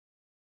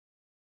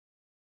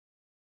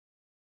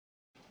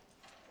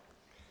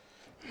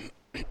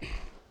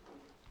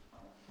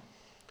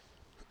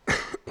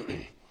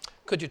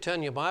Could you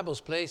turn your Bibles,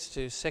 please,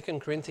 to 2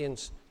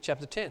 Corinthians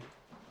chapter 10?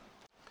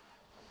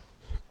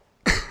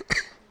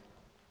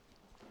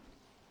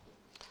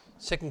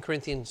 Second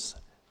Corinthians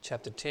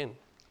chapter 10.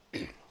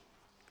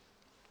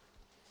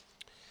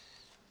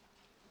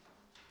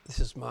 This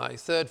is my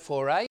third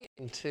foray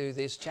into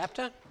this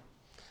chapter,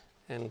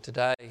 and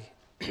today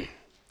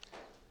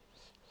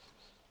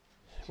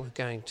we're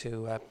going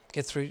to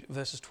get through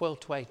verses 12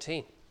 to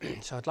 18.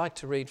 So I'd like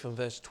to read from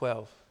verse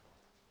 12.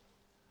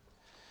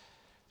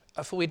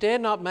 For we dare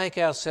not make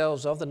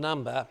ourselves of the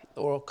number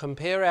or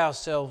compare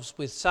ourselves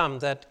with some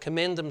that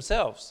commend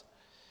themselves.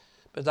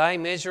 But they,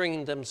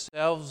 measuring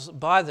themselves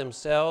by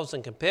themselves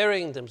and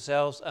comparing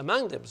themselves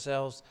among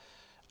themselves,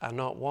 are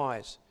not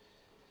wise.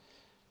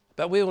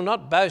 But we will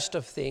not boast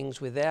of things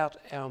without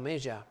our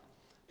measure,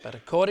 but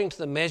according to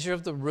the measure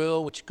of the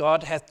rule which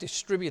God hath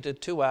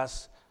distributed to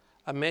us,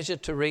 a measure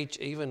to reach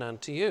even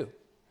unto you.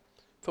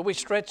 For we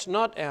stretch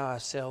not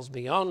ourselves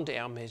beyond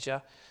our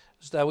measure,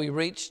 as though we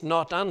reached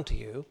not unto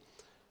you,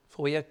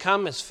 for we have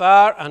come as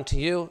far unto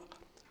you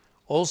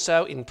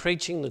also in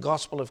preaching the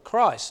gospel of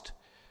Christ,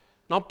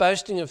 not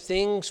boasting of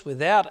things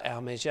without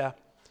our measure,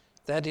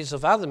 that is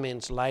of other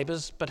men's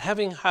labours, but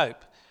having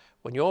hope,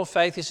 when your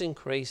faith is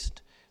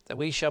increased, that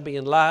we shall be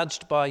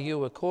enlarged by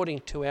you according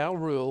to our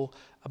rule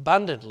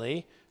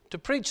abundantly, to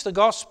preach the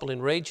gospel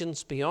in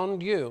regions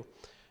beyond you,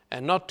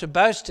 and not to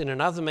boast in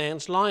another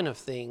man's line of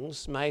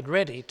things made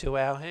ready to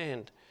our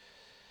hand.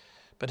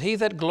 But he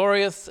that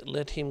glorieth,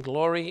 let him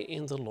glory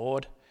in the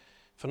Lord.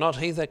 For not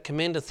he that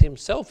commendeth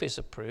himself is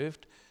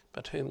approved,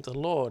 but whom the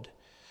Lord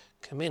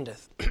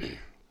commendeth.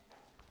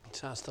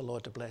 Let's ask the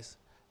Lord to bless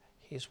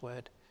his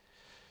word.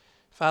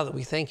 Father,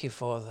 we thank you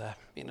for the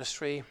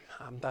ministry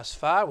thus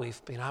far.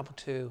 We've been able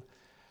to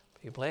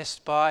be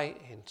blessed by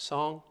in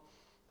song,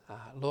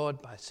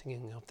 Lord, by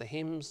singing of the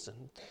hymns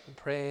and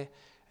prayer.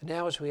 And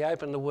now as we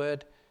open the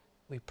word,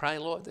 we pray,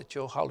 Lord, that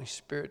your Holy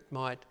Spirit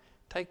might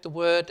take the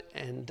word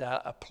and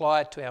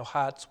apply it to our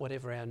hearts,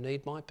 whatever our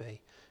need might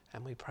be.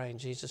 And we pray in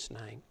Jesus'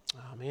 name.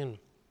 Amen.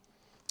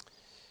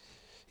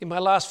 In my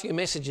last few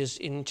messages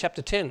in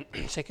chapter 10,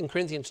 2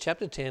 Corinthians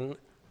chapter 10,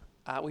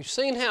 we've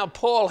seen how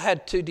Paul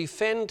had to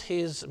defend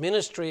his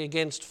ministry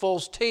against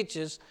false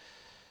teachers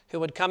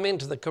who had come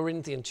into the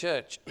Corinthian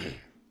church.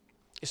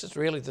 This is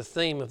really the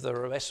theme of the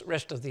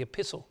rest of the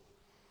epistle.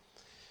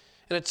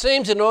 And it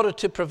seems in order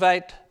to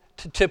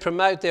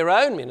promote their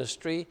own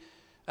ministry,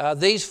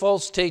 these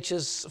false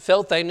teachers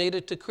felt they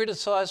needed to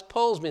criticise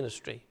Paul's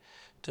ministry.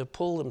 To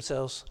pull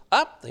themselves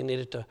up, they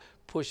needed to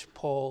push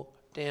Paul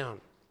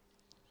down.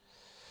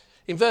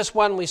 In verse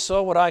 1, we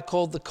saw what I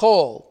called the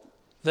call.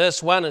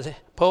 Verse 1,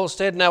 Paul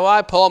said, Now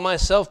I, Paul,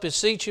 myself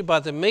beseech you by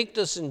the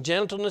meekness and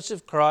gentleness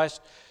of Christ,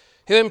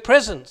 who in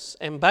presence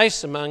am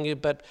base among you,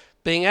 but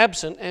being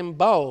absent am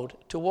bold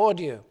toward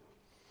you.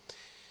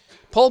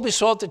 Paul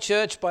besought the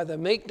church by the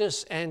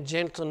meekness and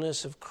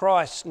gentleness of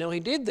Christ. Now he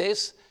did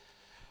this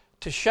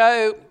to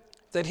show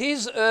that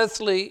his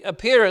earthly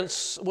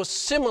appearance was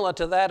similar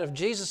to that of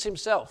Jesus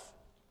himself,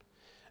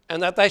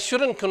 and that they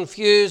shouldn't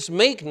confuse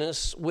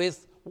meekness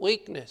with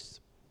weakness.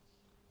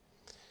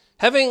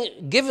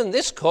 Having given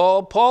this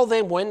call, Paul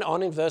then went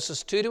on in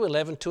verses 2 to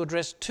 11 to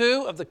address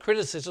two of the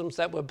criticisms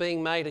that were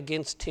being made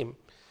against him.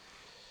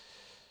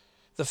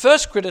 The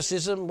first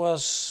criticism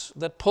was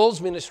that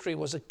Paul's ministry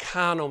was a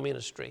carnal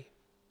ministry,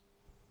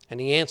 and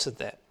he answered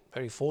that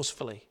very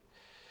forcefully.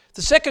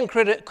 The second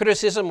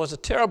criticism was a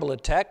terrible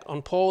attack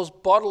on Paul's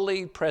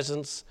bodily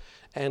presence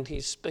and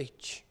his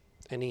speech,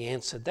 and he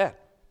answered that.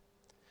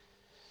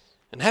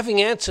 And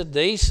having answered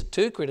these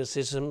two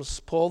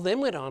criticisms, Paul then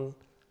went on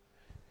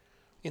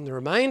in the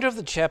remainder of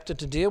the chapter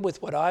to deal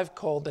with what I've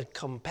called the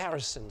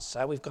comparisons.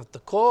 So we've got the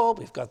call,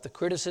 we've got the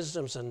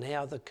criticisms, and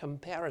now the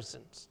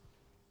comparisons.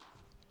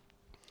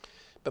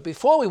 But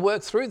before we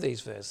work through these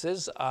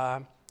verses,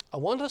 I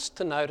want us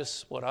to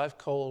notice what I've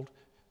called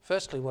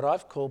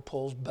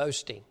Paul's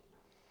boasting.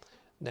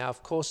 Now,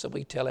 of course,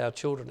 we tell our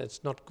children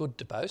it's not good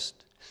to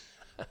boast,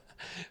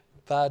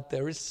 but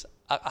there is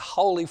a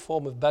holy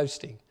form of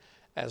boasting,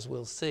 as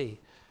we'll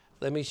see.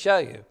 Let me show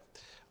you.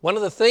 One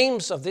of the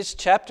themes of this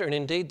chapter, and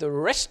indeed the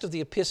rest of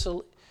the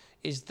epistle,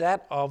 is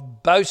that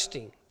of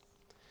boasting.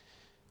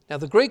 Now,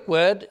 the Greek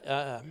word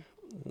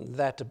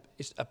that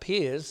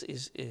appears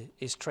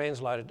is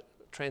translated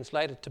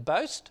to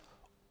boast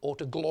or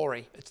to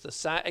glory.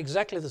 It's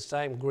exactly the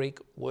same Greek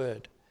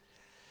word.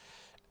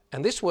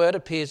 And this word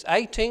appears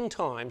 18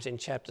 times in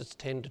chapters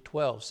 10 to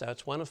 12, so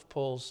it's one of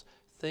Paul's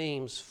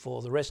themes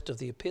for the rest of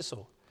the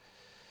epistle.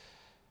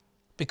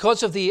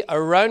 Because of the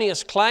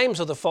erroneous claims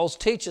of the false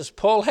teachers,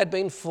 Paul had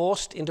been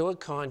forced into a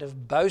kind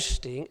of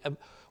boasting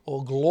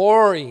or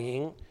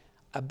glorying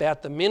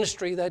about the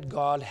ministry that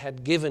God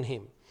had given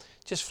him.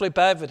 Just flip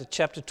over to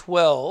chapter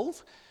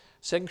 12,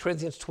 2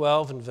 Corinthians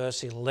 12 and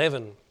verse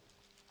 11.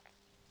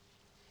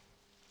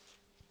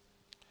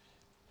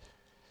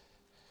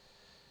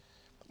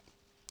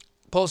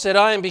 Paul said,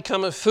 I am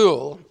become a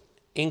fool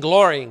in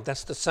glorying.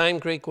 That's the same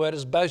Greek word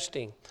as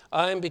boasting.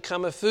 I am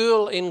become a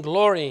fool in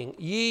glorying.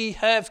 Ye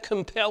have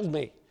compelled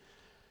me.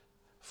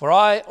 For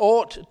I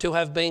ought to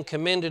have been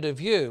commended of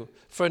you.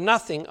 For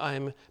nothing I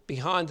am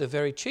behind the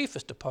very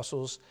chiefest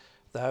apostles,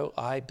 though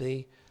I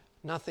be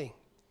nothing.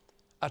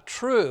 A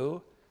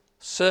true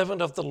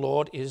servant of the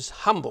Lord is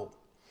humble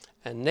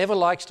and never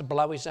likes to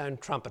blow his own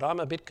trumpet. I'm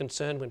a bit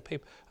concerned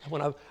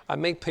when I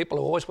meet people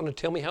who always want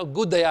to tell me how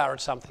good they are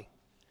at something.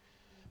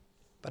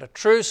 But a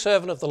true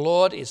servant of the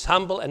Lord is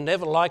humble and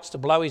never likes to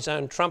blow his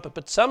own trumpet.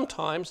 But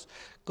sometimes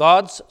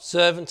God's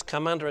servants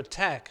come under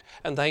attack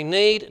and they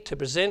need to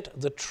present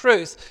the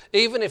truth,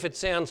 even if it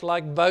sounds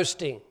like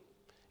boasting.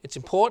 It's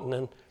important,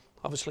 and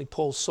obviously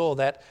Paul saw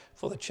that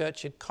for the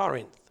church at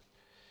Corinth.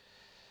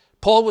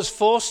 Paul was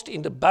forced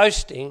into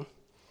boasting,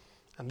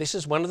 and this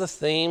is one of the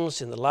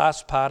themes in the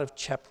last part of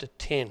chapter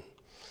 10.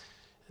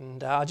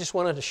 And I just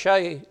wanted to show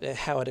you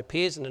how it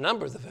appears in a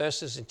number of the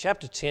verses in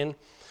chapter 10.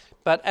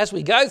 But as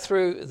we go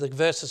through the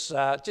verses,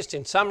 just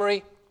in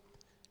summary,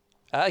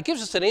 it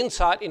gives us an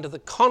insight into the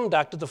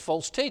conduct of the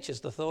false teachers,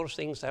 the sort of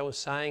things they were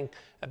saying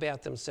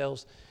about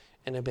themselves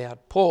and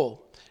about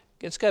Paul.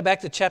 Let's go back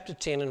to chapter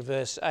 10 and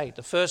verse 8,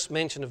 the first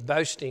mention of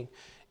boasting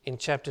in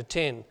chapter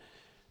 10.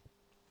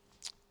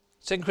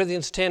 2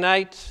 Corinthians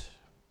 10:8,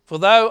 for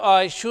though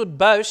I should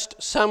boast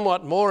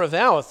somewhat more of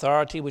our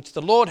authority, which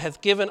the Lord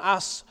hath given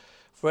us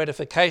for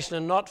edification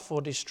and not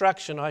for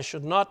destruction, I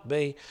should not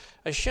be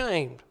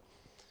ashamed.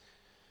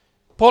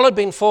 Paul had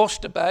been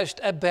forced to boast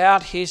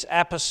about his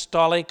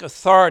apostolic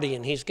authority,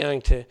 and he's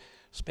going to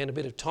spend a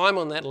bit of time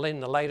on that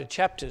in the later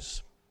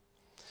chapters.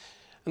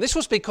 And this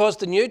was because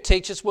the new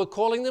teachers were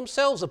calling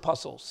themselves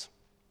apostles.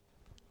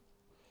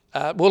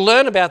 We'll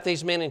learn about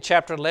these men in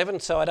chapter 11,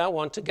 so I don't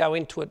want to go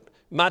into it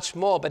much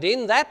more. But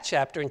in that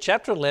chapter, in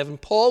chapter 11,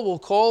 Paul will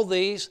call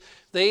these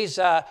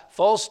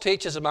false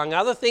teachers, among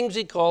other things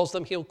he calls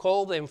them, he'll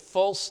call them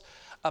false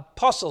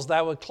apostles.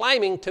 They were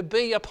claiming to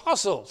be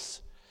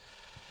apostles.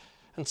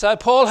 And so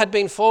Paul had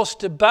been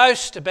forced to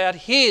boast about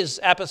his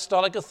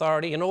apostolic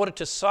authority in order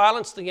to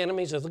silence the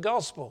enemies of the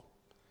gospel.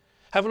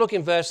 Have a look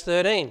in verse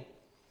 13.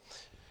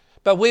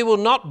 But we will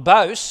not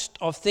boast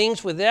of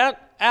things without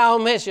our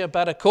measure,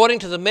 but according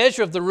to the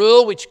measure of the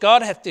rule which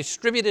God hath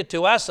distributed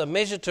to us, a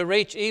measure to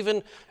reach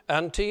even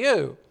unto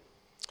you.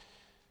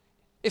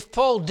 If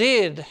Paul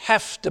did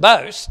have to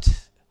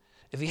boast,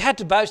 if he had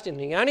to boast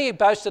anything, he only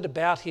boasted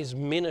about his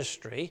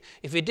ministry.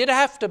 If he did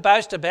have to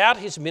boast about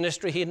his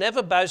ministry, he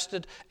never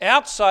boasted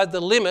outside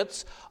the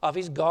limits of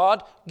his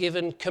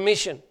God-given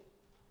commission.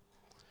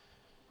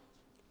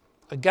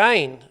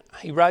 Again,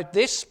 he wrote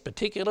this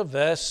particular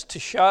verse to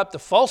show up the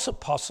false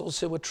apostles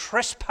who were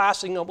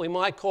trespassing on what we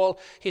might call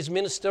his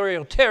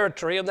ministerial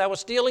territory, and they were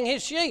stealing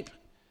his sheep.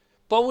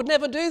 Paul would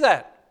never do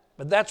that,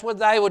 but that's what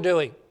they were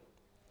doing.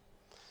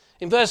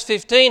 In verse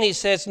 15 he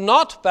says,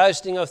 not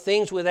boasting of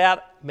things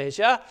without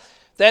measure,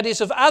 that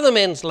is of other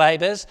men's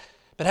labours,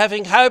 but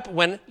having hope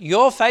when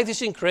your faith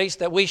is increased,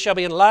 that we shall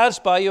be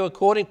enlarged by you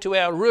according to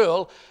our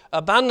rule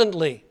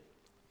abundantly.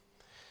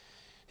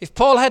 If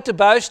Paul had to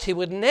boast, he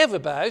would never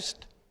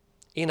boast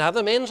in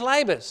other men's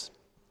labours.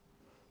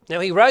 Now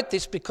he wrote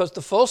this because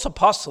the false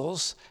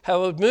apostles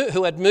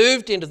who had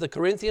moved into the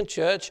Corinthian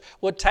church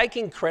were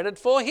taking credit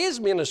for his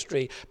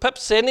ministry,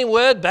 perhaps sending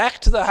word back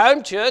to the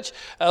home church,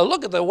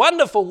 look at the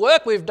wonderful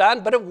work we've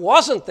done, but it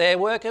wasn't their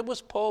work, it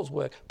was Paul's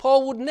work.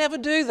 Paul would never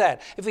do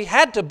that. If he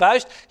had to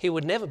boast, he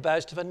would never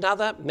boast of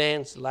another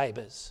man's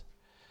labours.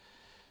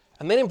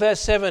 And then in verse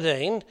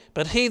 17,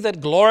 but he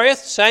that glorieth,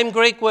 same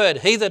Greek word,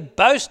 he that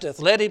boasteth,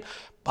 let him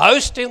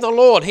boast in the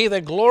Lord. He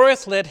that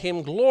glorieth, let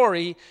him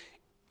glory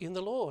in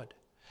the Lord.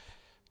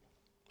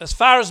 As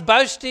far as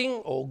boasting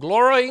or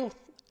glorying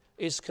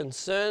is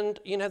concerned,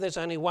 there's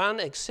only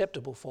one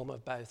acceptable form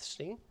of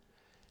boasting,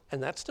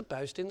 and that's to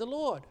boast in the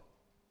Lord.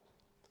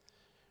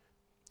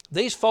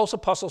 These false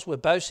apostles were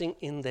boasting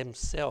in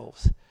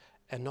themselves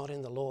and not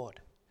in the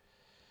Lord.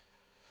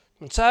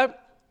 And so,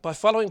 by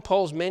following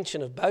Paul's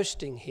mention of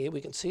boasting here,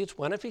 we can see it's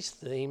one of his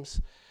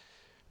themes.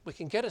 We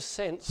can get a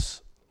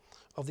sense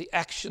of the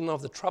action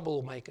of the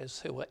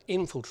troublemakers who were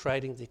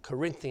infiltrating the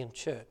Corinthian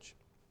church.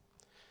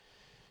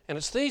 And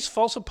it's these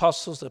false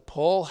apostles that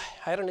Paul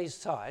had on his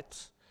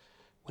sights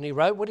when he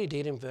wrote what he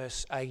did in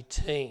verse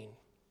 18.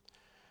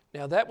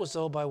 Now that was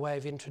all by way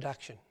of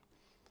introduction.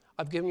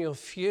 I've given you a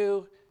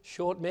few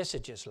short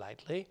messages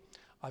lately.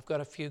 I've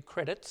got a few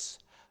credits.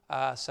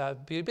 So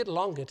it'll be a bit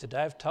longer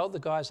today. I've told the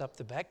guys up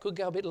the back, could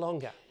go a bit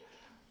longer.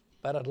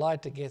 But I'd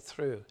like to get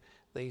through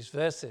these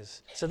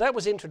verses. So that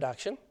was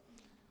introduction.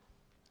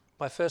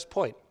 My first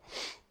point.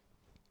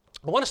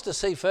 I want us to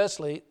see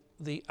firstly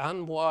the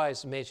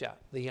unwise measure.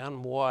 The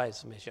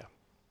unwise measure.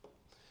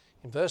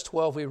 In verse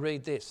 12 we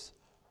read this.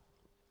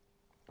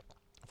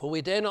 For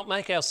we dare not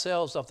make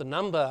ourselves of the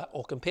number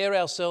or compare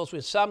ourselves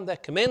with some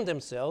that commend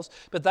themselves,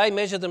 but they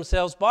measure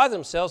themselves by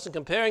themselves, and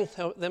comparing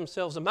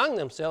themselves among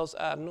themselves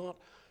are not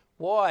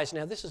wise.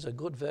 Now this is a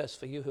good verse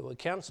for you who are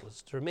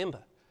counsellors to remember,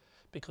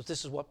 because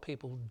this is what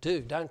people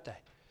do, don't they?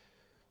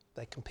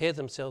 They compare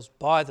themselves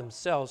by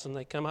themselves and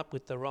they come up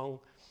with the wrong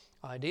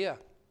idea.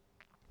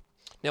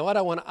 Now I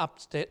don't want to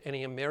upset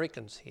any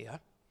Americans here.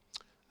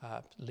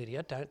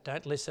 Lydia,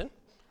 don't listen.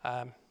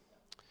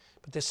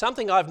 But there's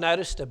something I've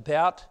noticed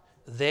about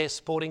their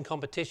sporting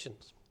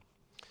competitions.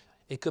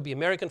 It could be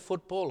American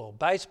football or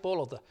baseball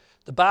or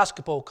the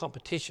basketball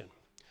competition.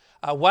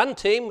 One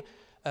team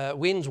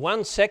wins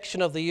one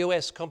section of the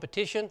US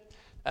competition,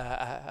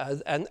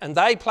 and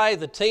they play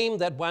the team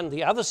that won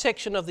the other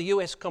section of the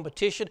US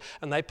competition,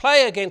 and they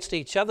play against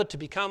each other to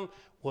become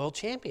world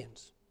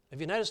champions. Have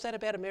you noticed that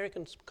about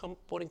American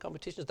sporting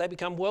competitions? They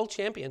become world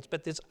champions,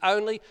 but there's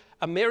only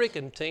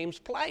American teams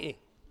playing.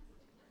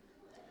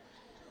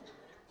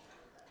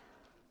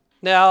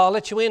 Now, I'll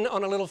let you in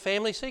on a little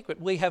family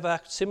secret. We have a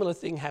similar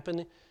thing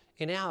happen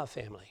in our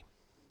family.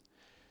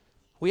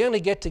 We only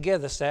get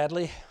together,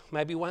 sadly,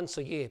 maybe once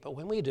a year, but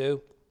when we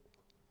do,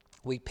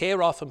 we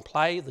pair off and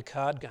play the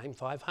card game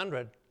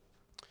 500.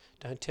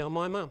 Don't tell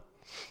my mum.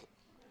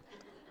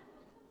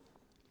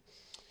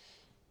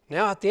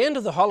 Now, at the end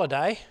of the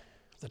holiday,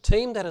 the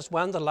team that has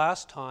won the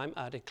last time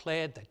are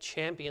declared the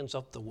champions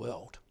of the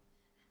world.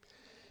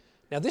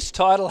 Now, this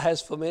title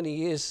has for many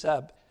years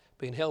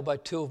been held by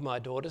two of my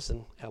daughters,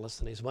 and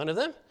Alison is one of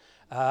them.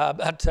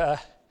 But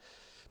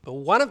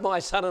one of my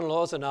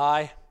son-in-laws and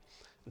I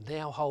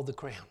now hold the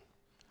crown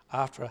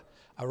after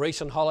a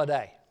recent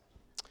holiday.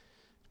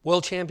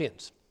 World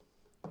champions.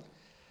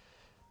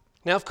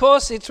 Now, of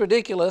course, it's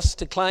ridiculous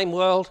to claim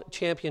world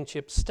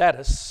championship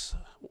status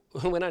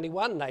when only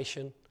one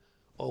nation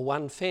or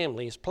one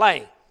family is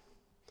playing.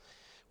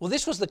 Well,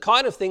 this was the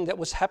kind of thing that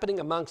was happening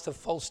amongst the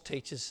false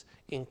teachers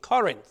in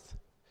Corinth.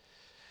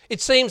 It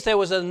seems there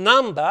was a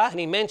number, and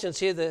he mentions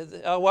here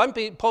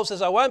that Paul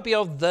says, I won't be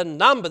of the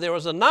number. There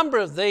was a number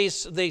of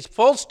these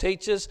false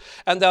teachers,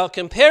 and they were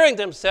comparing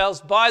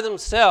themselves by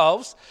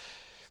themselves,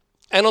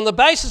 and on the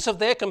basis of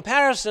their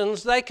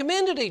comparisons, they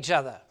commended each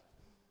other.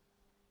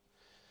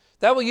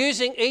 They were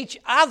using each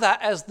other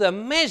as the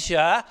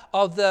measure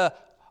of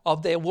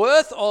their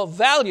worth or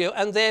value,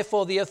 and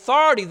therefore the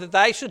authority that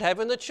they should have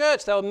in the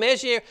church.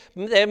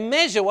 Their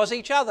measure was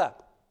each other.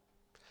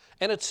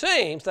 And it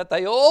seems that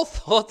they all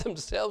thought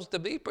themselves to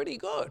be pretty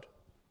good.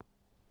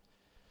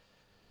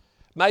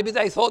 Maybe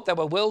they thought they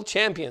were world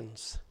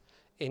champions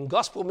in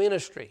gospel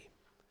ministry.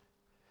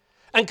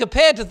 And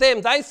compared to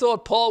them, they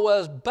thought Paul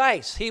was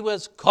base. He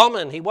was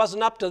common. He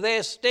wasn't up to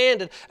their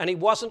standard, and he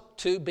wasn't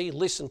to be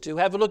listened to.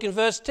 Have a look in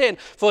verse 10.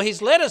 For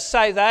his letters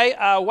say they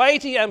are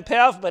weighty and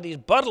powerful, but his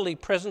bodily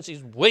presence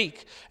is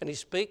weak, and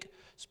his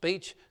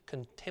speech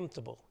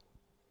contemptible.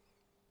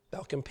 They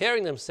were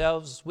comparing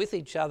themselves with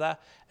each other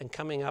and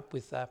coming up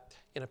with a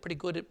pretty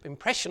good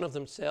impression of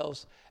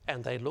themselves,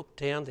 and they looked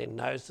down their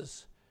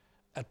noses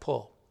at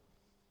Paul.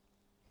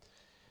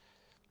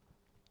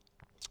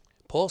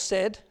 Paul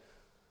said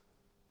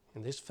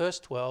in this verse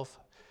 12,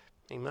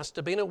 he must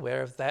have been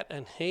aware of that,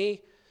 and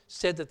he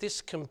said that this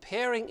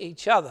comparing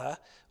each other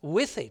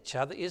with each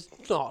other is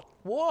not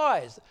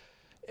wise.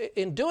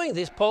 In doing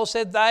this, Paul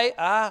said they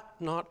are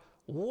not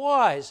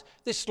wise.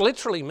 This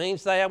literally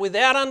means they are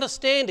without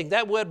understanding.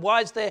 That word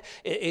wise there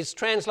is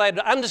translated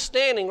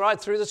understanding right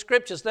through the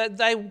scriptures. They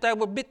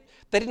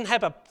didn't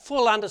have a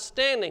full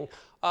understanding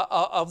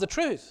of the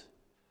truth.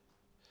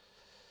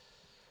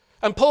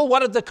 And Paul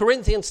wanted the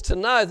Corinthians to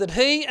know that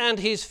he and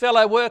his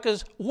fellow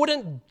workers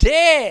wouldn't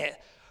dare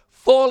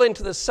fall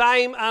into the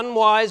same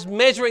unwise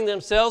measuring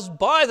themselves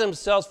by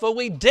themselves, for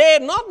we dare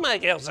not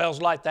make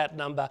ourselves like that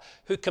number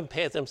who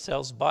compare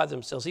themselves by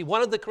themselves. He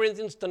wanted the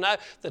Corinthians to know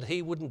that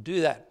he wouldn't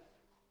do that.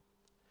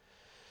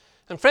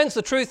 And friends,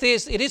 the truth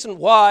is, it isn't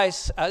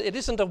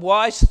a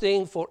wise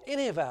thing for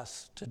any of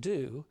us to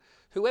do,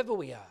 whoever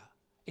we are.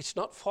 It's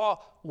not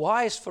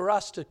wise for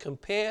us to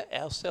compare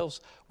ourselves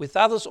with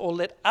others or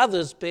let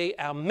others be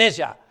our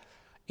measure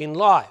in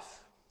life.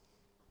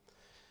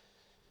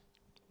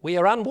 We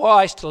are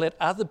unwise to let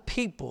other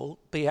people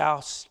be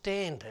our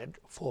standard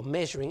for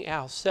measuring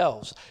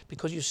ourselves,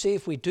 because you see,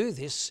 if we do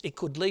this, it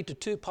could lead to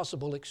two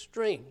possible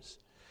extremes.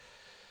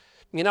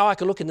 You know, I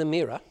can look in the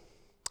mirror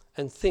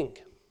and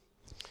think,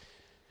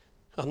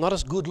 I'm not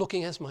as good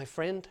looking as my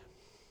friend.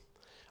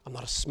 I'm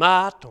not as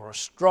smart or as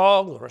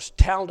strong or as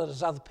talented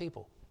as other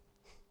people.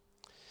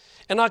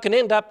 And I can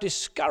end up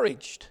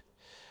discouraged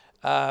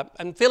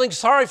and feeling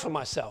sorry for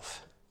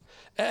myself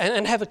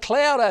and have a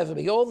cloud over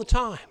me all the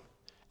time.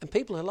 And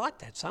people are like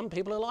that. Some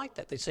people are like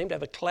that. They seem to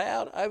have a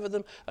cloud over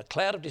them, a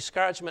cloud of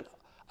discouragement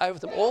over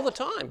them all the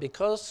time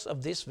because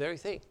of this very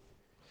thing.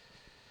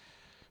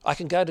 I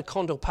can go to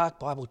Condell Park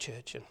Bible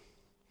Church and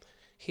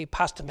hear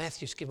Pastor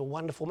Matthews give a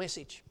wonderful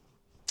message.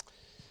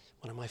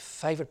 One of my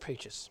favourite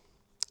preachers.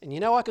 And you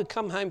know, I could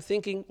come home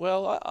thinking,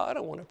 well, I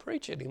don't want to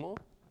preach anymore.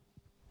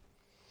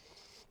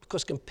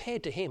 Because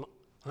compared to him,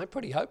 I'm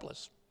pretty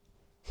hopeless.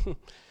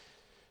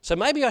 So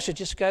maybe I should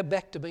just go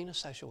back to being a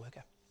social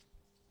worker.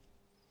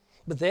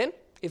 But then,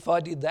 if I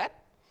did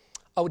that,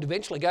 I would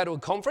eventually go to a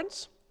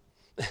conference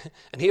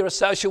and hear a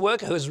social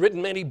worker who has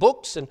written many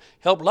books and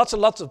helped lots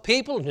and lots of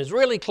people and is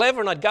really clever,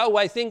 and I'd go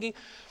away thinking,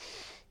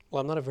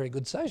 well, I'm not a very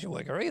good social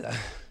worker either.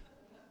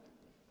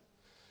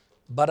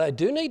 But I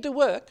do need to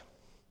work,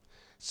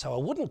 so I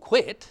wouldn't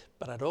quit,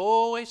 but I'd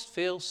always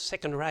feel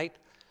second-rate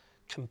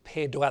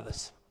compared to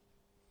others.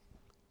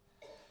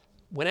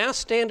 When our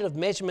standard of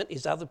measurement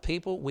is other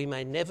people, we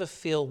may never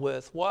feel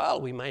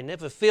worthwhile. We may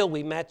never feel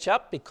we match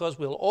up because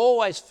we'll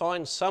always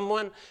find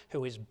someone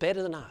who is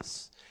better than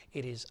us.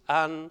 It is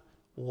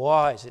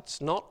unwise. It's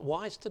not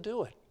wise to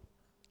do it.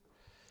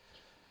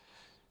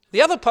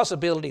 The other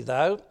possibility,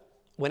 though,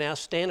 when our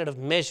standard of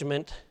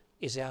measurement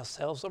is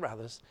ourselves or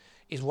others,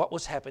 is what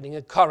was happening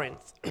at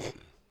Corinth.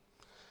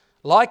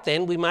 Like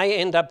then, we may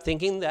end up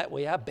thinking that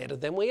we are better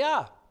than we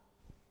are.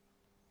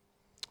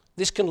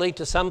 This can lead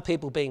to some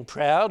people being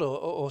proud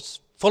or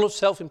full of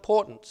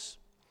self-importance.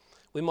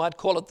 We might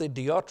call it the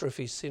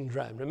Diotrephes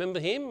syndrome. Remember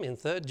him in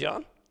 3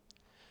 John?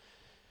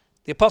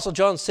 The Apostle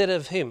John said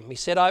of him, he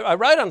said, I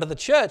wrote unto the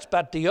church,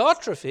 but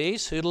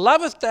Diotrephes, who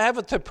loveth to have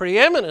the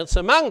preeminence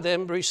among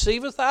them,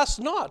 receiveth us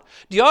not.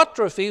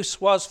 Diotrephes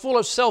was full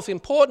of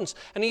self-importance,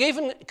 and he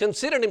even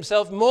considered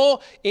himself more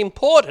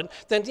important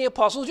than the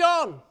Apostle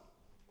John.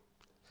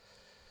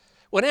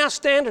 When our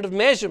standard of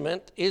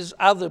measurement is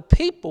other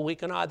people, we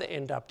can either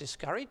end up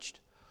discouraged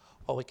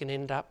or we can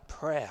end up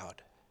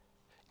proud.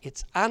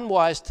 It's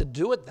unwise to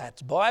do it,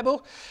 that's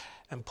Bible,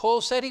 and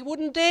Paul said he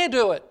wouldn't dare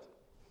do it.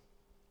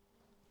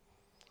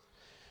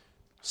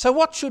 So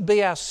what should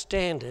be our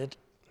standard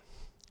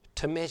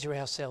to measure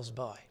ourselves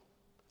by?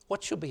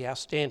 What should be our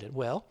standard?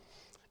 Well,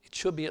 it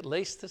should be at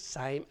least the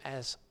same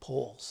as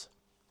Paul's.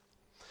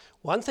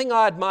 One thing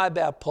I admire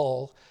about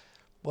Paul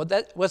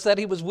was that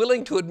he was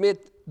willing to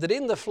admit that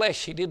in the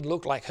flesh he didn't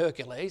look like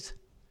Hercules,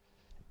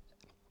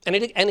 and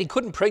he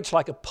couldn't preach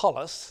like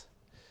Apollos,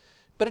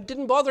 but it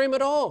didn't bother him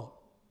at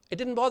all. It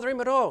didn't bother him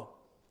at all.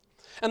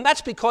 And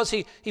that's because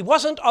he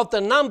wasn't of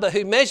the number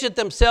who measured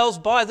themselves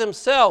by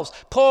themselves.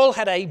 Paul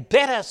had a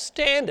better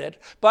standard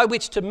by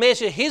which to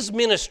measure his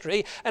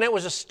ministry, and it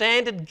was a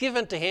standard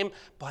given to him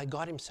by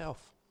God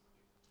himself.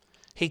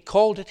 He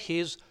called it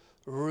his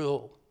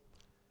rule.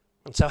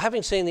 And so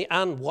having seen the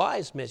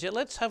unwise measure,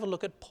 let's have a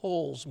look at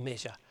Paul's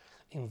measure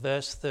in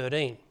verse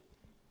 13.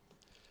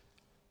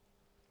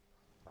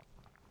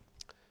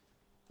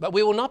 But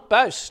we will not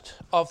boast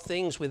of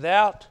things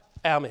without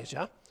our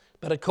measure,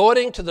 but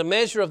according to the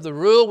measure of the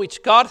rule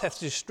which God hath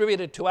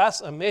distributed to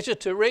us, a measure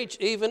to reach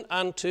even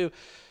unto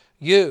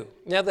you.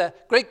 Now the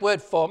Greek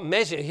word for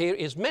measure here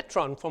is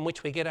metron, from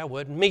which we get our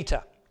word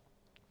meter.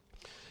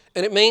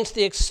 And it means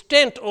the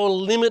extent or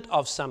limit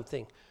of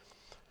something.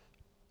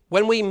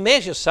 When we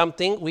measure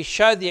something, we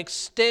show the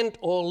extent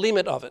or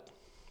limit of it.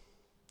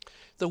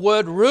 The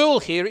word rule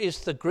here is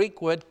the Greek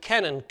word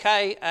canon,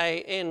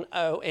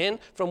 K-A-N-O-N,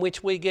 from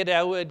which we get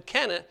our word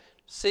canon,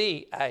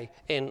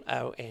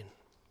 C-A-N-O-N.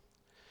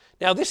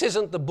 Now, this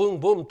isn't the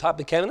boom boom type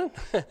of canon,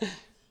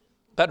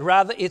 but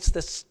rather it's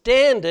the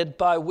standard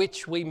by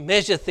which we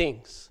measure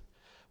things.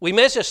 We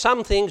measure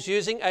some things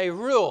using a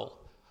rule.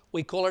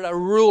 We call it a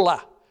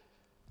ruler.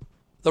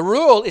 The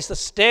rule is the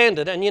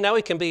standard, and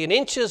it can be in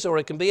inches or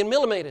it can be in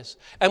millimetres.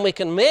 And we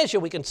can measure,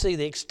 we can see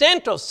the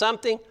extent of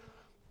something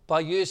by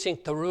using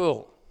the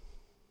rule.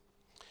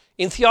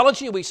 In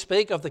theology, we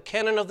speak of the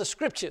canon of the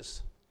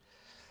Scriptures.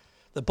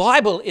 The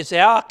Bible is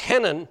our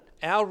canon,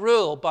 our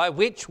rule by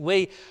which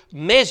we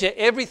measure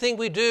everything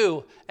we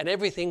do and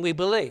everything we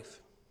believe.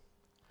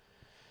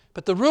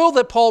 But the rule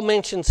that Paul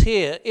mentions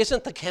here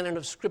isn't the canon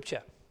of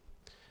Scripture,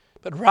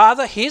 but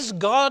rather his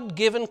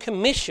God-given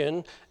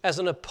commission as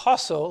an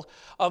apostle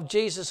of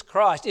Jesus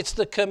Christ. It's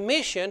the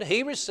commission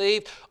he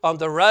received on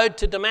the road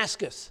to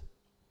Damascus.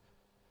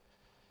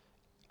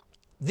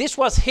 This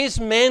was his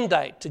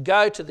mandate to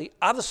go to the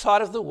other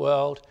side of the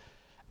world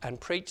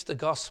and preach the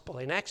gospel.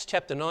 In Acts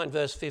chapter 9,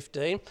 verse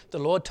 15, the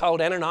Lord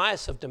told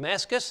Ananias of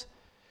Damascus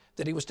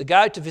that he was to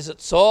go to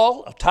visit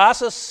Saul of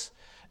Tarsus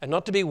and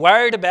not to be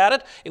worried about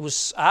it. It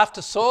was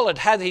after Saul had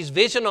had his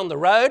vision on the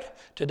road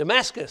to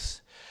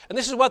Damascus. And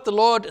this is what the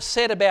Lord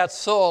said about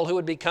Saul, who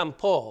would become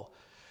Paul.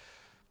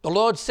 The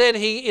Lord said,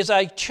 he is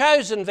a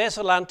chosen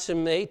vessel unto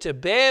me to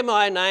bear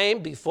my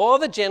name before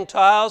the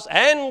Gentiles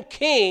and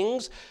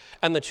kings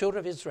and the children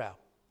of Israel.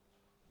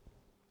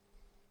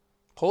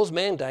 Paul's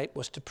mandate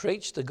was to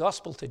preach the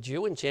gospel to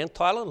Jew and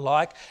Gentile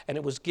alike, and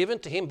it was given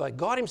to him by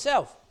God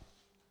himself.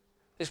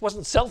 This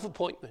wasn't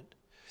self-appointment.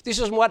 This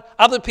isn't what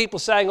other people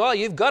saying, oh,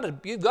 you've got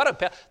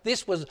it.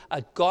 This was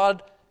a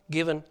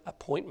God-given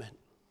appointment.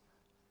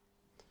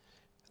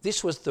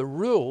 This was the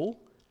rule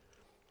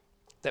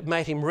that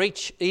made him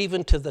reach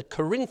even to the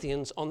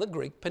Corinthians on the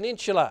Greek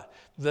peninsula.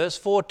 Verse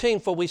 14,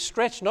 for we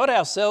stretch not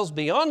ourselves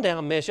beyond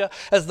our measure,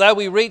 as though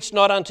we reach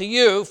not unto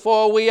you,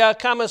 for we are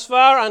come as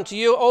far unto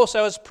you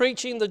also as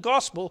preaching the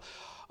gospel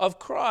of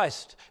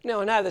Christ.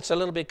 Now I know that's a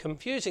little bit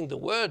confusing, the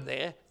words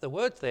there,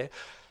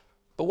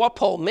 but what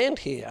Paul meant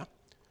here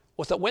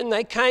was that when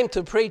they came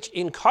to preach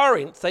in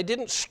Corinth, they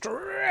didn't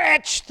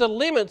stretch the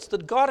limits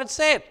that God had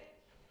set.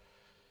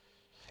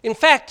 In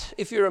fact,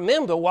 if you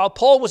remember, while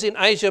Paul was in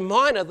Asia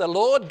Minor, the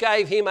Lord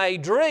gave him a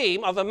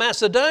dream of a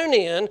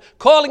Macedonian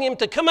calling him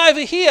to come over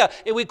here.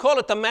 And we call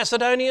it the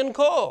Macedonian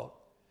call.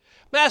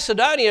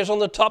 Macedonia is on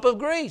the top of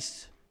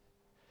Greece.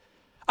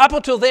 Up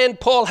until then,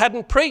 Paul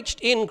hadn't preached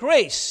in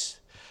Greece.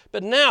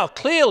 But now,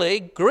 clearly,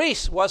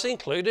 Greece was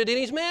included in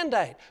his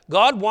mandate.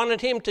 God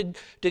wanted him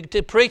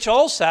to preach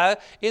also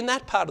in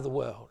that part of the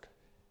world.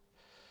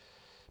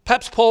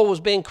 Perhaps Paul was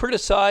being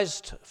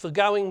criticised for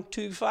going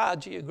too far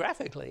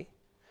geographically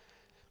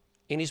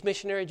in his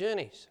missionary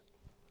journeys.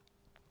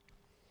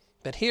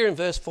 But here in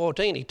verse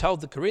 14, he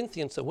told the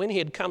Corinthians that when he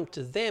had come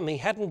to them, he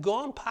hadn't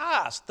gone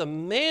past the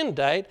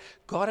mandate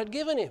God had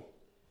given him.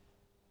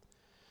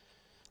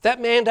 That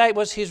mandate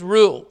was his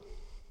rule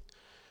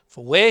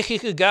for where he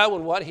could go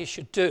and what he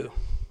should do.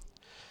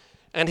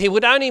 And he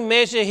would only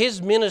measure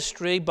his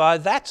ministry by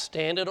that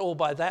standard or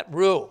by that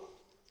rule.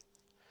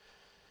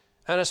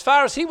 And as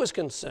far as he was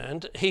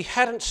concerned, he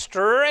hadn't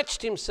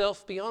stretched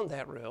himself beyond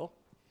that rule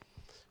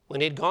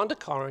when he'd gone to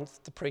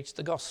Corinth to preach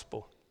the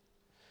gospel.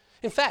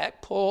 In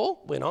fact,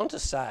 Paul went on to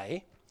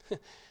say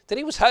that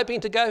he was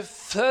hoping to go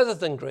further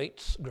than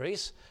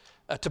Greece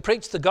to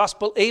preach the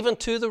gospel even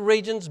to the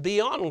regions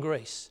beyond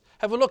Greece.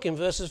 Have a look in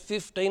verses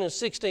 15 and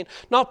 16.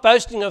 Not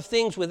boasting of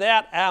things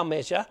without our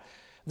measure,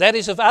 that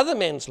is of other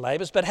men's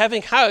labours, but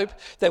having hope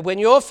that when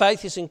your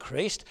faith is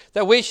increased,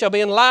 that we shall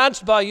be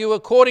enlarged by you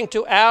according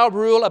to our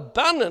rule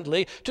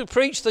abundantly to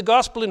preach the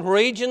gospel in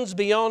regions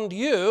beyond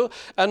you,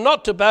 and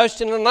not to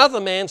boast in another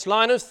man's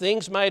line of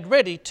things made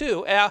ready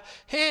to our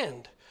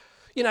hand.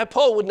 You know,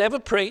 Paul would never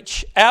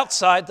preach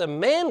outside the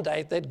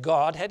mandate that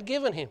God had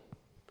given him.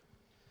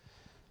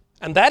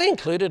 And that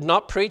included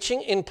not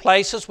preaching in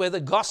places where the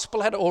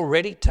gospel had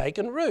already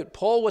taken root.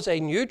 Paul was a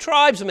new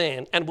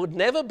tribesman and would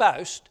never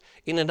boast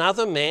in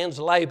another man's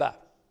labour.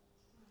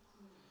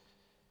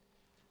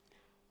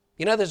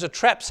 You know, there's a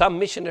trap some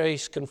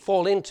missionaries can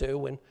fall into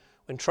when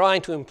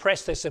trying to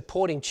impress their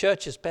supporting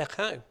churches back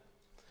home.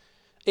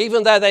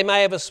 Even though they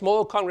may have a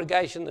small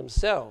congregation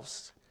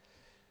themselves,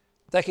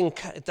 they can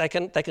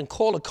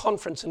call a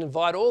conference and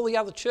invite all the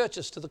other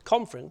churches to the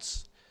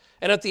conference.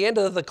 And at the end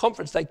of the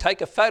conference, they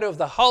take a photo of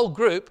the whole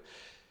group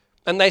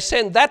and they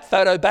send that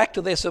photo back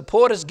to their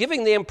supporters,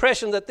 giving the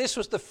impression that this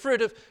was the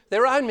fruit of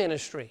their own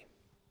ministry.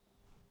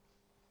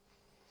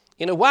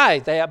 In a way,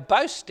 they are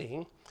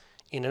boasting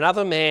in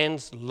another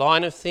man's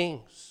line of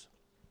things.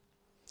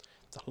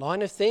 The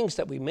line of things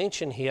that we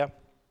mention here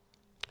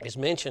is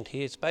mentioned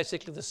here. It's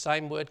basically the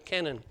same word,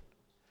 canon.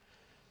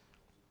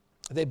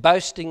 They're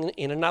boasting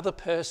in another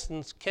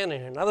person's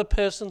canon, another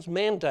person's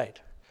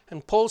mandate.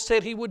 And Paul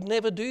said he would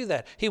never do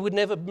that. He would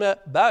never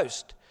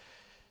boast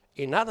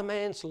in another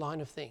man's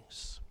line of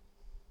things.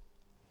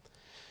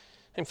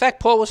 In fact,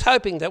 Paul was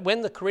hoping that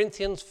when the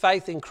Corinthians'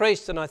 faith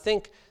increased, and I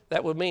think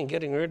that would mean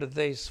getting rid of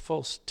these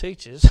false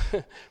teachers,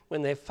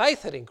 when their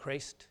faith had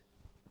increased,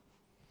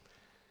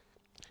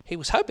 he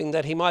was hoping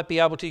that he might be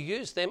able to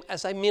use them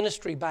as a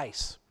ministry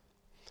base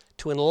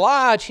to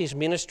enlarge his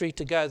ministry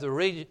to go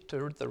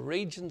to the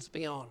regions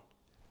beyond.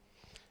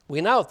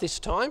 We know at this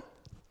time,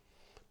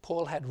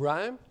 Paul had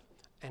Rome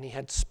and he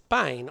had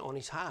Spain on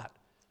his heart.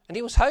 And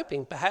he was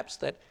hoping perhaps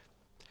that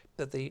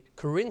the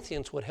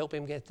Corinthians would help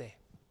him get there.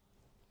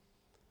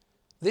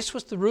 This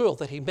was the rule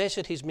that he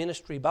measured his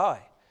ministry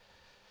by.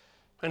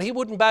 And he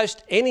wouldn't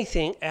boast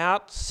anything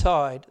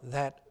outside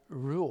that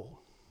rule.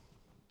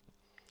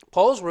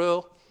 Paul's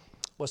rule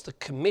was the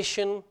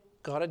commission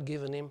God had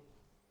given him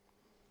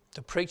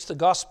to preach the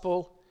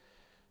gospel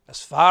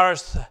as far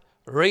as the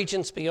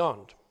regions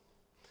beyond.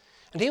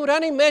 And he would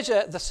only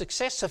measure the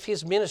success of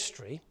his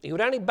ministry, he would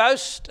only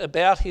boast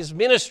about his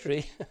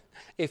ministry,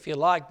 if you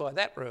like, by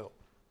that rule.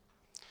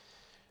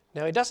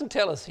 Now, he doesn't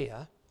tell us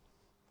here,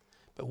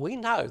 but we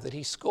know that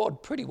he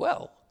scored pretty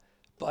well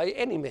by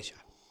any measure.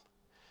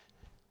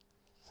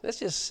 Let's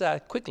just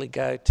quickly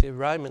go to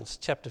Romans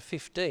chapter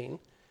 15,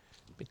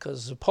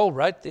 because Paul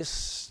wrote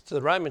this to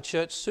the Roman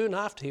church soon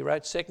after he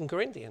wrote 2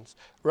 Corinthians.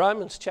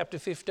 Romans chapter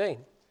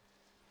 15.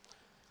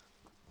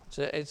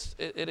 So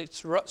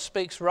it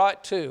speaks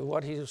right to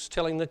what he was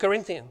telling the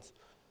Corinthians.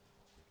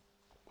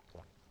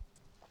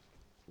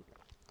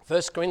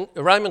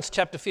 Romans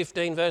chapter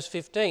 15, verse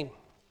 15.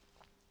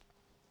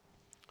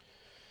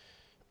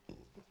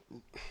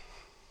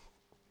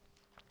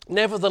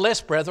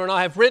 Nevertheless, brethren,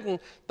 I have written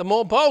the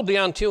more boldly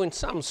unto you in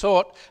some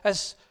sort,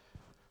 as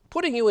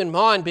putting you in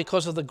mind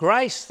because of the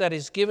grace that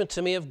is given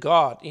to me of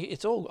God.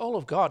 It's all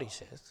of God, he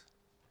says.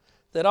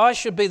 That I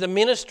should be the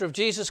minister of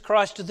Jesus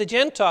Christ to the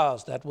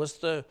Gentiles. That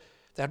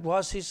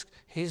was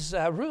his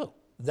rule.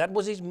 That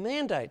was his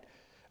mandate.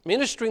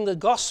 Ministering the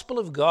gospel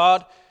of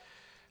God,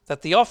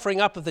 that the offering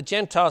up of the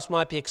Gentiles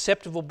might be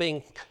acceptable,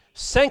 being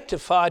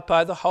sanctified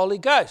by the Holy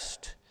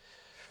Ghost.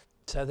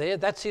 So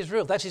that's his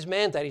rule. That's his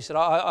mandate. He said,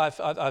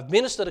 I've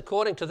ministered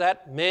according to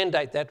that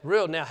mandate, that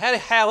rule. Now,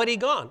 how had he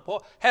gone?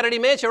 Well, how did he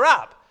measure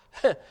up?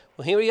 Well,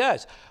 here he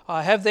goes.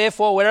 I have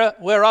therefore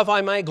whereof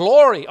I may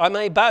glory, I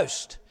may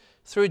boast,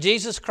 through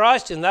Jesus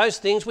Christ in those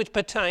things which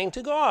pertain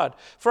to God.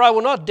 For I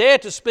will not dare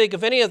to speak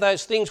of any of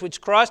those things which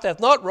Christ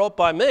hath not wrought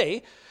by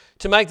me,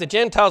 to make the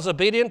Gentiles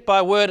obedient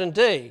by word and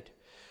deed.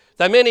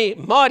 Though many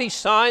mighty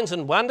signs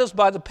and wonders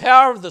by the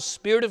power of the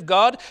Spirit of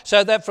God,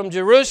 so that from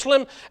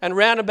Jerusalem and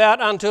round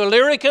about unto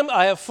Illyricum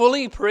I have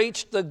fully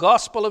preached the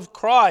gospel of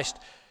Christ.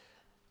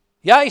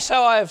 Yea,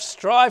 so I have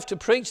strived to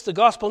preach the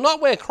gospel, not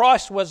where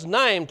Christ was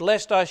named,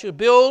 lest I should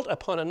build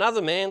upon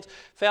another man's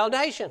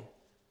foundation.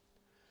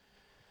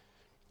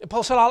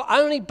 Paul said, I'll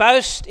only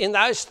boast in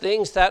those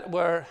things that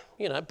were,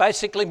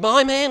 basically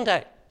my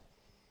mandate.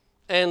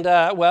 And,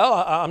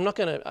 I'm not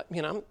going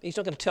to, he's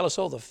not going to tell us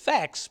all the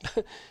facts,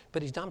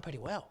 but he's done pretty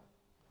well.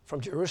 From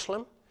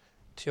Jerusalem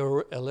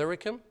to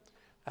Illyricum,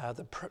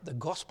 the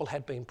gospel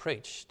had been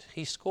preached.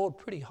 He scored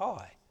pretty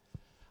high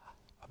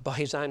by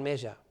his own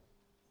measure.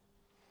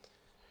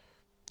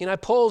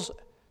 Paul's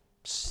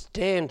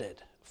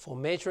standard for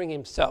measuring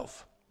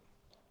himself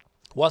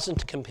wasn't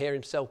to compare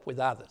himself with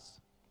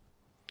others.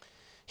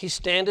 His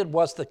standard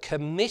was the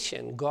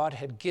commission God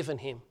had given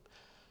him.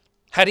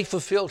 Had he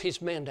fulfilled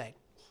his mandate?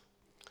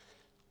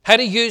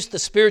 Had he used the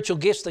spiritual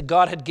gifts that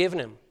God had given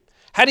him?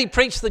 Had he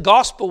preached the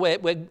gospel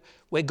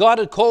where God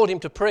had called him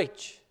to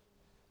preach?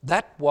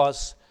 That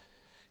was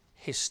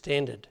his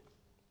standard.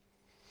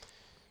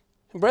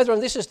 And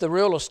brethren, this is the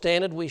rule or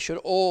standard we should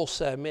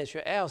also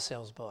measure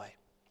ourselves by.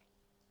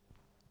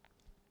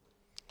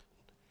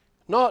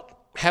 Not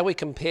how we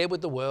compare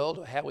with the world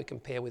or how we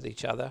compare with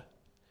each other,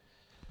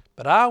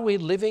 but are we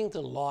living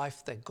the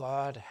life that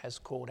God has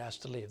called us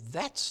to live?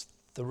 That's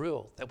the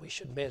rule that we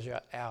should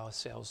measure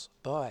ourselves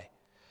by.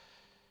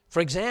 For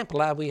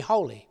example, are we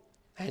holy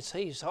as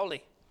he is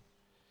holy?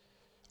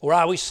 Or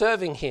are we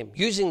serving him,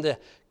 using the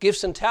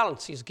gifts and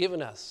talents he's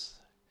given us?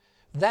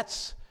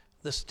 That's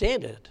the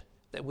standard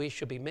that we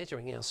should be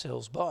measuring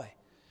ourselves by.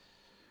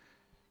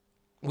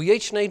 We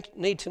each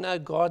need to know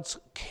God's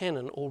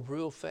canon or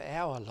rule for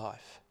our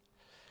life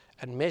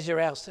and measure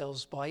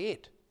ourselves by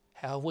it.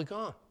 How have we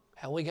gone?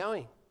 How are we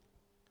going?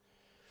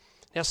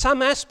 Now,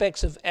 some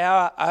aspects of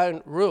our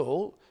own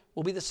rule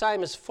will be the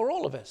same as for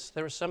all of us.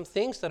 There are some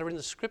things that are in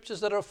the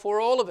scriptures that are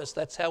for all of us.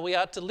 That's how we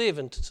are to live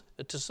and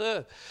to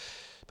serve.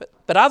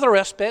 But other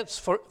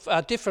aspects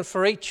are different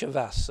for each of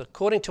us,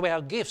 according to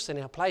our gifts and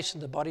our place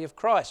in the body of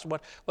Christ.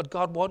 What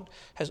God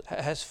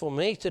has for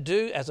me to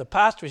do as a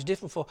pastor is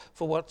different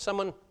for what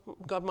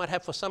God might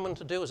have for someone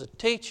to do as a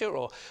teacher,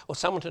 or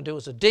someone to do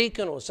as a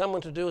deacon, or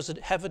someone to do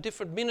have a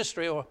different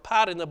ministry or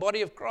part in the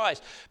body of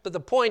Christ. But the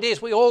point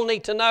is, we all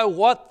need to know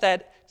what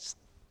that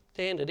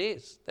standard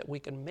is, that we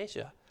can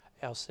measure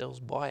ourselves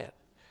by it.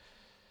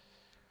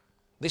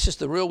 This is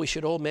the rule we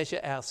should all measure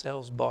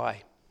ourselves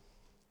by.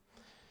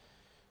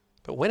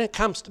 But when it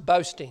comes to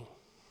boasting,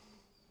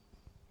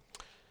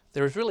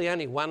 there is really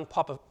only one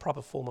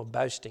proper form of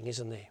boasting,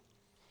 isn't there?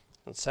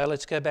 And so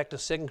let's go back to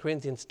 2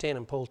 Corinthians 10,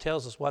 and Paul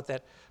tells us what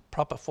that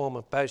proper form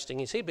of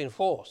boasting is. He'd been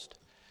forced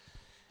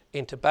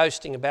into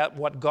boasting about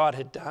what God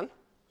had done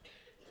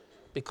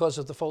because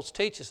of the false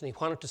teachers, and he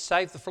wanted to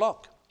save the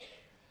flock.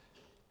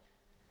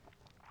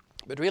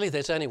 But really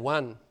there's only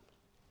one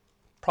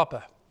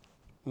proper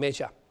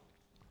measure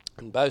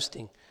in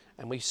boasting.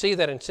 And we see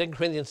that in 2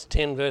 Corinthians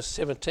 10 verse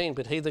 17.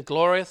 But he that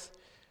glorieth,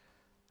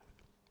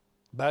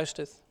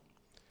 boasteth,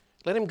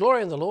 let him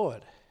glory in the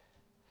Lord.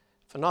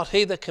 For not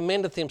he that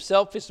commendeth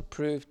himself is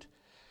approved,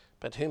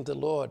 but whom the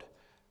Lord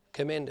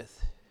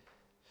commendeth.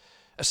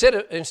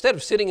 Instead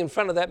of sitting in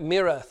front of that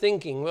mirror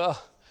thinking,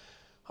 well,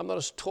 I'm not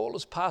as tall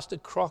as Pastor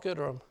Crockett,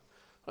 or I'm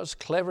not as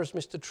clever as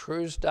Mr.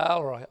 Truesdale,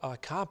 or I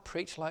can't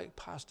preach like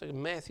Pastor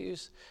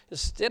Matthews.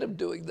 Instead of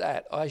doing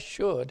that, I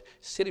should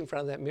sit in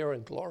front of that mirror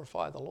and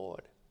glorify the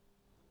Lord.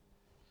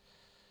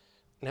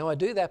 Now I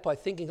do that by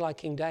thinking like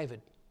King David.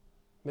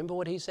 Remember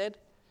what he said?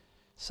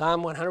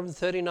 Psalm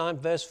 139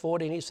 verse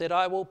 14, he said,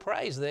 I will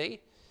praise thee,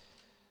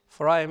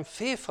 for I am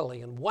fearfully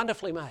and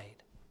wonderfully made.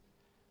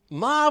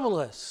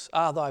 Marvellous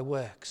are thy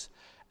works,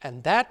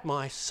 and that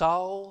my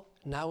soul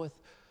knoweth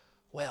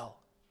well.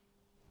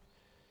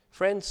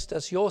 Friends,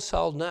 does your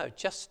soul know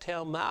just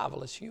how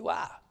marvellous you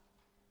are?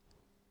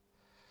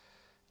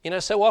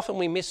 So often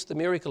we miss the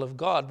miracle of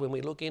God when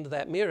we look into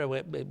that mirror.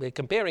 We're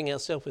comparing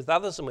ourselves with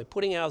others, and we're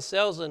putting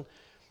ourselves in.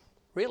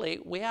 Really,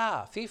 we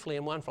are fearfully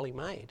and wonderfully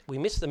made. We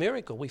miss the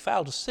miracle. We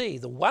fail to see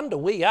the wonder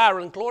we are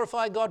and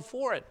glorify God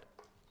for it.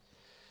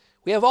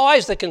 We have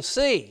eyes that can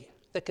see,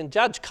 that can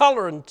judge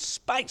colour and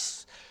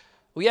space.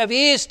 We have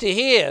ears to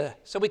hear,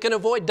 so we can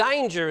avoid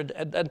danger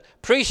and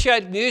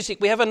appreciate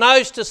music. We have a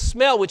nose to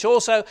smell, which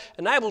also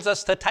enables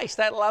us to taste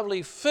that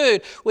lovely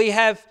food. We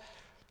have,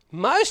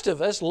 most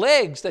of us,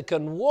 legs that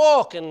can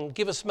walk and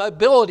give us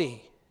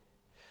mobility.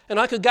 And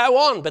I could go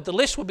on, but the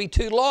list would be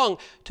too long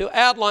to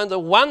outline the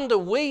wonder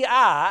we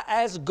are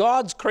as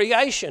God's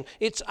creation.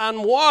 It's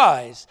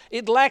unwise.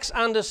 It lacks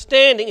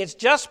understanding. It's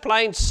just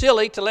plain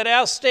silly to let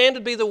our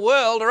standard be the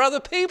world or other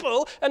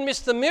people and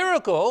miss the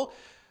miracle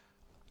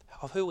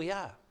of who we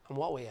are and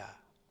what we are.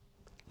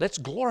 Let's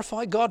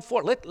glorify God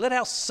for it. Let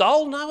our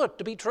soul know it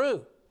to be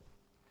true.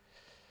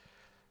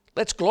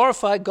 Let's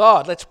glorify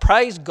God. Let's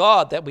praise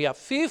God that we are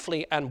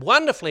fearfully and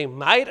wonderfully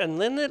made, and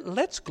then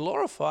let's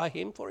glorify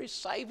him for his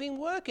saving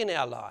work in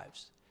our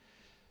lives.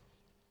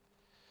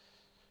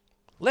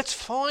 Let's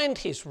find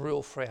his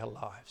rule for our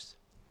lives.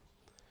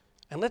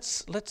 And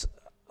let's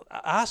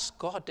ask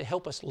God to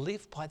help us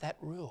live by that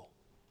rule,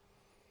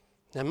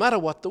 no matter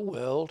what the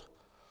world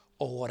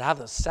or what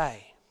others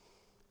say.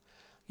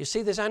 You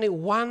see, there's only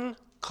one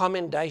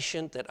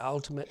commendation that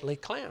ultimately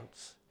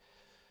counts,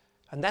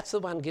 and that's the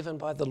one given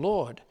by the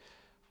Lord.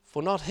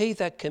 For not he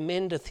that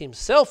commendeth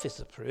himself is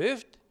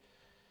approved,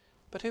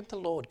 but whom the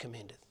Lord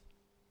commendeth.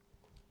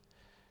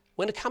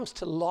 When it comes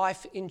to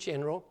life in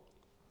general,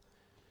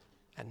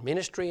 and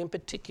ministry in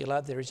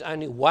particular, there is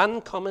only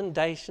one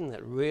commendation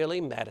that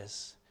really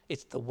matters.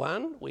 It's the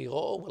one we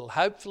all will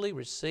hopefully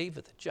receive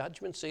at the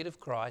judgment seat of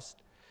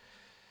Christ.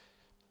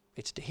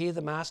 It's to hear the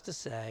Master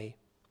say,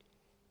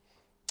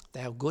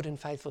 "Thou good and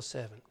faithful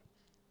servant,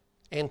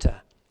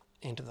 enter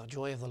into the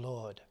joy of the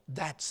Lord."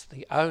 That's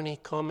the only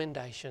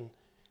commendation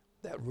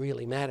that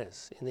really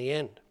matters in the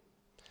end.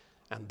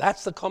 And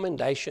that's the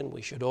commendation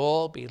we should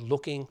all be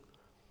looking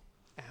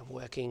and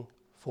working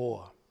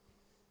for.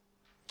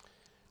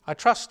 I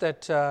trust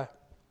that I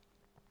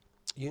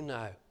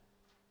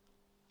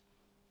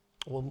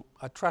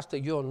trust that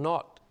you're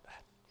not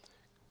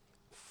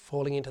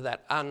falling into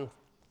that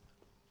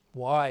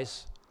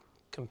unwise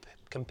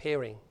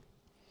comparing,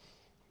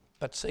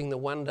 but seeing the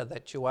wonder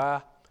that you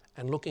are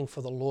and looking for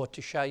the Lord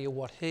to show you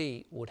what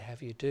he would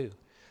have you do.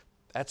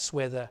 That's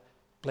where the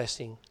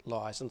blessing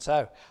lies. And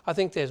so I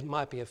think there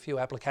might be a few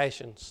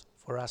applications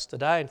for us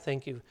today, and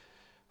thank you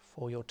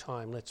for your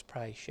time. Let's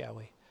pray, shall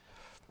we?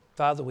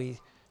 Father,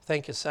 we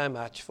thank you so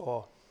much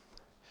for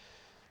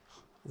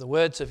the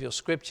words of your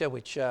scripture,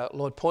 which,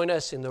 Lord, point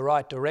us in the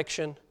right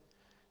direction.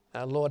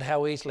 Lord,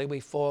 how easily we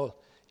fall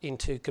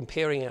into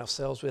comparing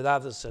ourselves with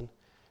others, and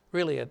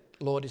really,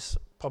 Lord, is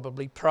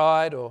probably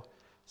pride or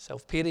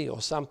self-pity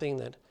or something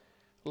that,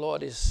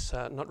 Lord, is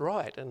not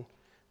right. And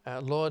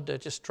Lord,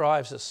 just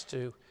drives us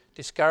to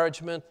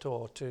discouragement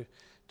or to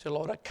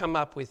Lord, come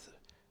up with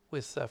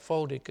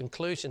faulty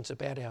conclusions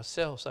about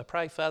ourselves. I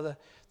pray, Father,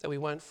 that we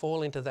won't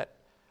fall into that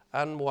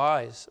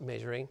unwise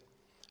measuring,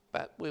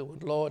 but we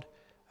would, Lord,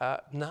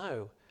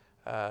 know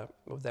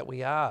that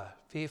we are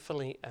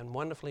fearfully and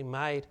wonderfully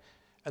made,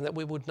 and that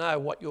we would know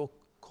what your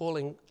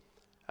calling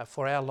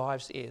for our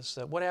lives is,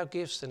 what our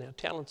gifts and our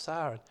talents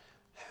are, and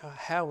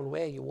how and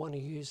where you want to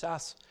use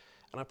us.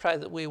 And I pray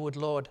that we would,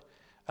 Lord,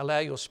 allow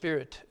your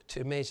Spirit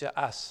to measure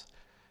us,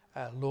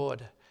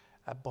 Lord,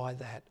 by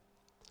that.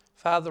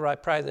 Father, I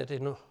pray that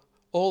in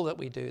all that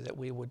we do, that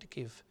we would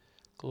give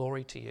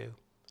glory to you.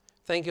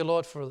 Thank you,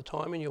 Lord, for the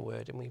time in your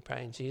word, and we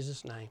pray in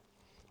Jesus' name.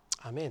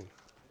 Amen.